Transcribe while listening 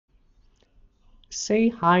Say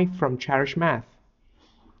hi from Cherish Math.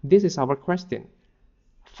 This is our question.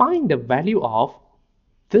 Find the value of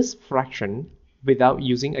this fraction without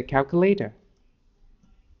using a calculator.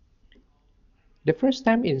 The first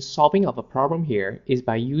step in solving of a problem here is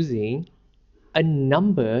by using a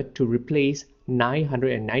number to replace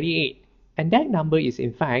 998. And that number is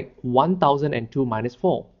in fact 1002 minus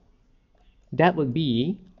 4. That would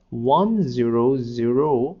be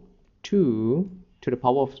 1002 to the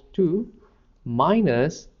power of 2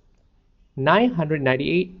 minus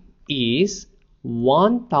 998 is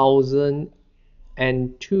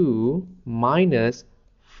 1002 minus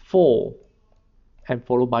 4 and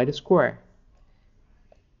followed by the square.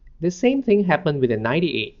 The same thing happened with the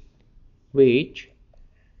 98, which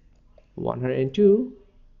 102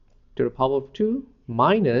 to the power of 2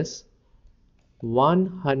 minus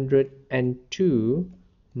 102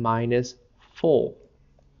 minus 4,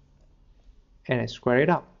 and I square it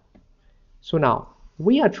up. So now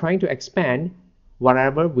we are trying to expand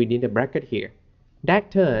whatever within the bracket here. That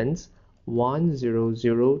turns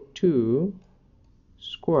 1002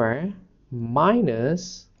 square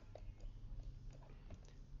minus,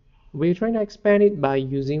 we're trying to expand it by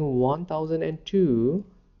using 1002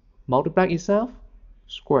 multiply itself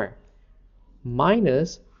square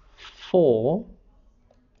minus 4,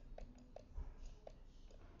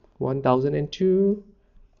 1002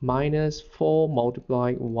 minus 4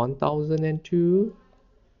 multiplied 1002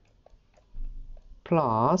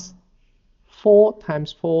 plus 4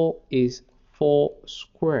 times 4 is 4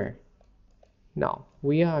 square. Now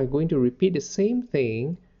we are going to repeat the same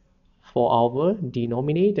thing for our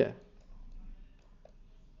denominator.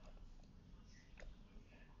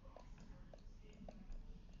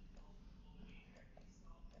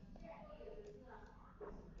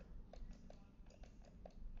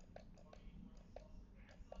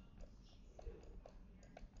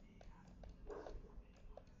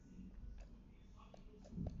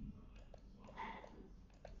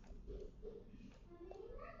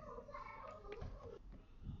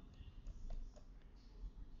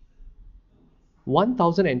 One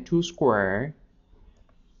thousand and two square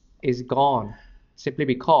is gone simply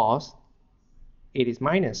because it is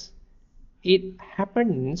minus. It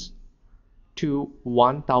happens to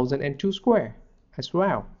 1002 square as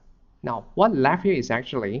well. Now what left here is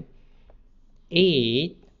actually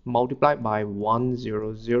 8 multiplied by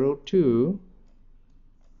 1002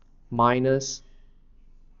 minus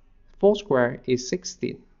 4 square is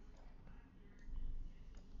 16.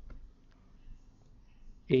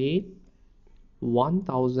 8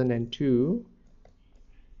 1002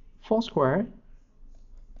 4 square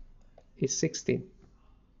is 16.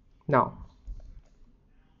 Now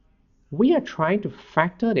we are trying to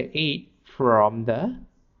factor the 8 from the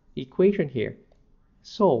equation here,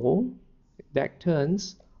 so that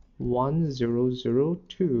turns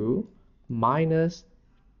 1002 minus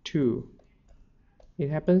 2. It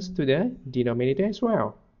happens to the denominator as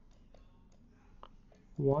well.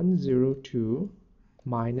 102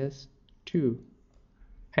 minus 2.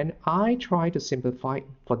 And I try to simplify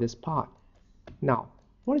for this part. Now,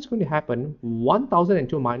 what is going to happen?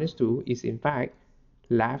 1002 minus 2 is in fact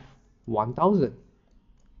left 1000.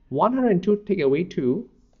 102 take away 2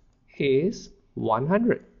 is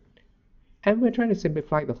 100. And we're trying to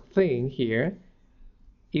simplify the thing here.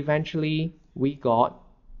 Eventually, we got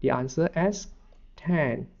the answer as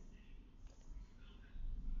 10.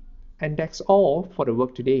 And that's all for the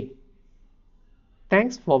work today.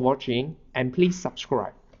 Thanks for watching and please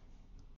subscribe.